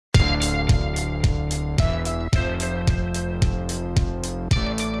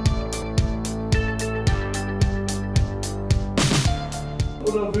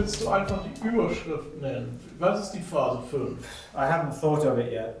oder willst du einfach die Überschrift nennen? Was ist die Phase 5? I haven't thought of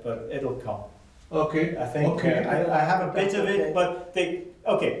it yet, but it'll come. Okay. I think okay. I have a bit of it, but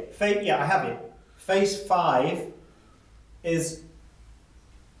I have it. Phase 5 is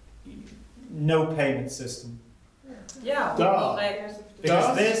no payment system. Ja,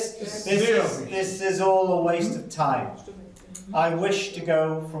 because this is all a waste of time. I wish to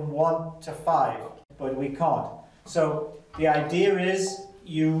go from 1 to 5, but we can't. So the idea is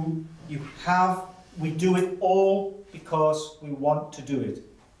we do it all because we want to do it.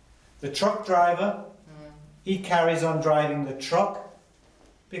 The truck driver, he carries on driving the truck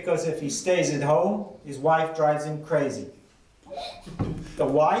because if he stays at home, his wife drives him crazy. The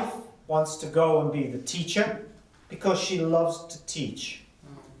wife wants to go and be the teacher because she loves to teach.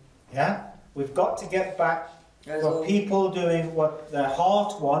 Yeah? We've got to get back for people doing what their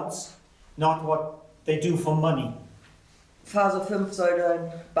heart wants, not what they do for money. Phase 5 soll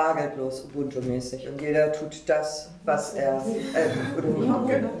dann bargeldlos, Ubuntu-mäßig. Und jeder tut das, was er oder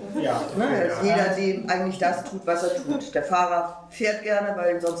nicht. Ja. Ne, dass jeder dem eigentlich das tut, was er tut. Der Fahrer fährt gerne,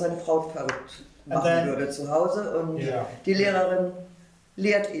 weil ihn sonst seine Frau verrückt machen würde zu Hause. Und die Lehrerin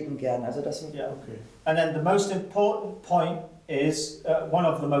lehrt eben gern. Also das okay. And then the most important point is, one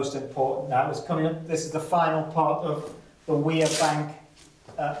of the most important now is coming up, this is the final part of the We Are Bank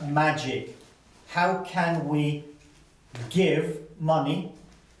magic. How can we give money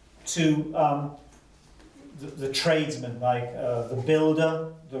to the tradesmen, like the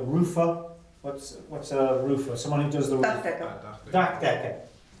builder, the roofer? What's a roofer? Someone who does the roof? Dachdecker.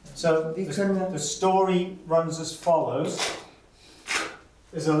 So the story runs as follows.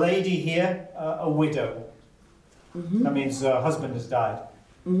 There's a lady here, a widow. That means her husband has died.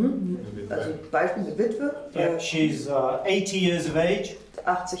 Also Beispiel eine Witwe. Yeah, she's 80 years of age.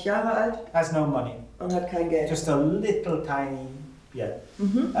 80 Jahre alt. Has no money. Und hat kein Geld. Just a little tiny, Her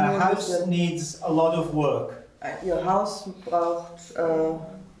house needs a lot of work. Ihr Haus braucht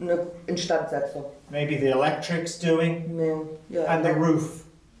eine Instandsetzung. Maybe the electric's doing, and the roof.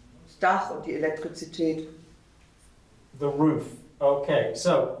 Das Dach und die Elektrizität. The roof. Okay,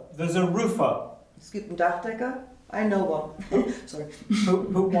 so there's a roofer. Es gibt einen Dachdecker. I know one. Sorry.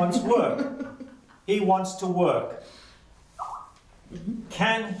 Who wants work. He wants to work.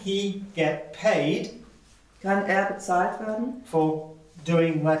 Can he get paid? Kann bezahlt werden? For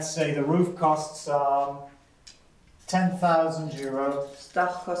doing, let's say, the roof costs 10,000 euro. Das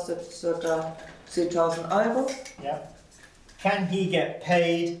Dach kostet ca. 10.000 Euro. Yeah. Can he get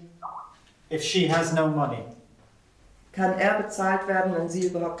paid if she has no money? Kann bezahlt werden, wenn sie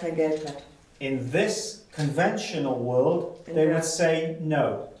überhaupt kein Geld hat? In this conventional world, they would say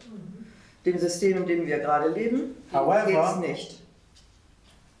no. Dem System, in dem wir gerade leben, geht es nicht.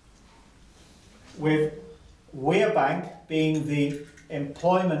 With We Are Bank being the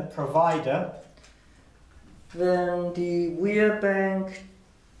employment provider, wenn die We Are Bank,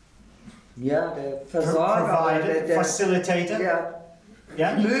 der Versorger, der facilitator,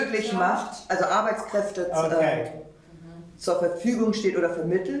 möglich macht, also Arbeitskräfte zur Verfügung steht oder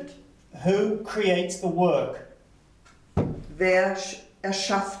vermittelt. Who creates the work? Wer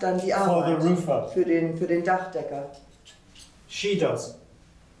erschafft dann die Arbeit for the roofer? Für den Dachdecker? She does.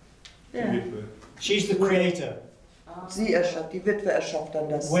 Yeah. She's the creator. Sie erschafft, die Witwe erschafft dann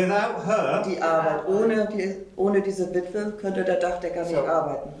das. Without her, die Arbeit. Ohne diese Witwe könnte der Dachdecker nicht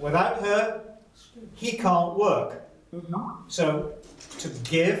arbeiten. Without her, he can't work. So to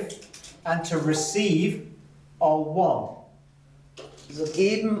give and to receive are one. So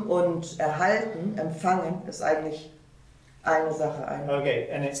geben und erhalten, empfangen, ist eigentlich eine Sache. Okay,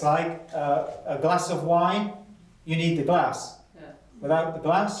 and it's like a glass of wine, you need the glass. Without the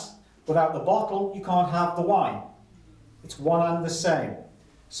glass, without the bottle, you can't have the wine. It's one and the same.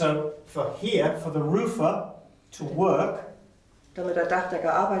 So for the roofer to work, damit der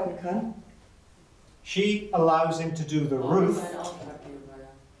Dachdecker arbeiten kann, she allows him to do the roof.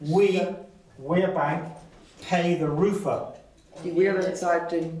 We Are Bank, pay the roofer. Die We Are bezahlt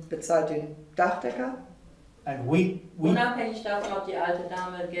den Dachdecker. And we unabhängig davon, ob die alte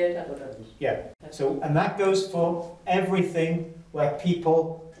Dame Geld hat oder nicht. Yeah. So, and that goes for everything where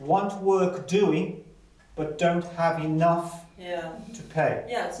people want work doing, but don't have enough to pay.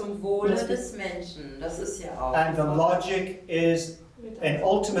 Ja, zum Wohle des Menschen. Das ist ja auch. And the logic is, in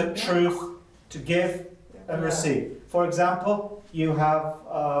ultimate truth, to give and receive. For example, you have,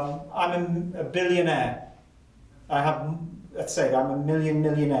 I'm a billionaire. I have, let's say, I'm a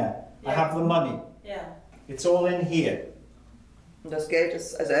millionaire. I have the money. Yeah. It's all in here. Und das Geld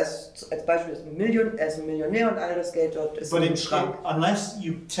ist, also er ist als Beispiel er ist ein Millionär und all das Geld dort ist im Schrank. Unless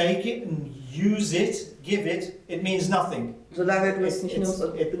you take it and use it, give it, it means nothing. Solange du es nicht nimmst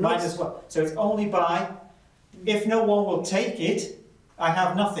und benutzt. Well. So it's only by, if no one will take it, I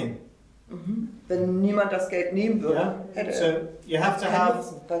have nothing. Wenn niemand das Geld nehmen würde, hätte so you have to have,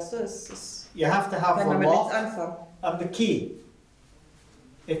 Nutzen. Weißt du, es you have to have kann the damit lock nichts anfangen. and the key.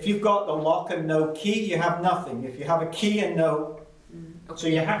 If you've got the lock and no key, you have nothing. If you have a key and no... So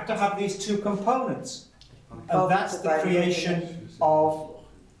you have to have these two components. And that's the creation of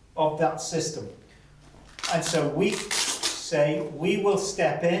that system. And so we say we will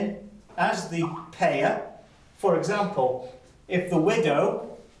step in as the payer. For example, if the widow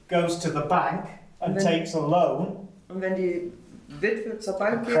goes to the bank and takes a loan, und wenn die Witwe zur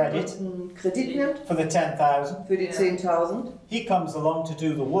Bank geht und einen Kredit nimmt for the 10,000, für die 10.000, he comes along to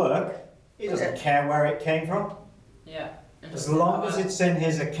do the work. He doesn't care where it came from. Ja. As long as it's in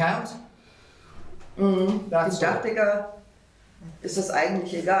his account. Dem That's Dachdecker ist es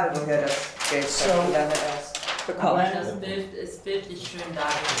eigentlich egal, woher das Geld kommt, wie lange er es bekommt. Aber das Bild ist bildlich schön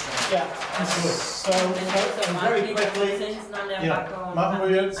dargestellt. Yeah, so very quickly. Zinsen an der Ja, Backe und machen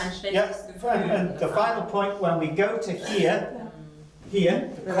wir jetzt. ein Yeah, schlechtes Gefühl. and the final point, when we go to here, the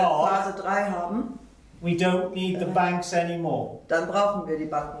Wenn wir card, Phase 3 haben, we don't need the banks anymore. dann brauchen wir die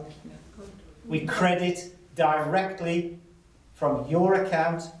Banken nicht mehr. We credit directly from your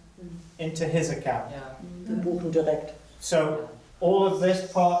account into his account. Ja. Wir buchen direkt. So all of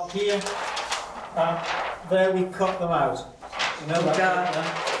this part here, there we cut them out. You know Und that? da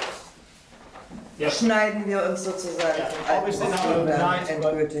Yep. schneiden wir uns sozusagen Yeah, vom alten obviously not System dann overnight,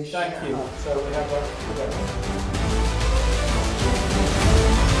 but endgültig. thank you. So we have a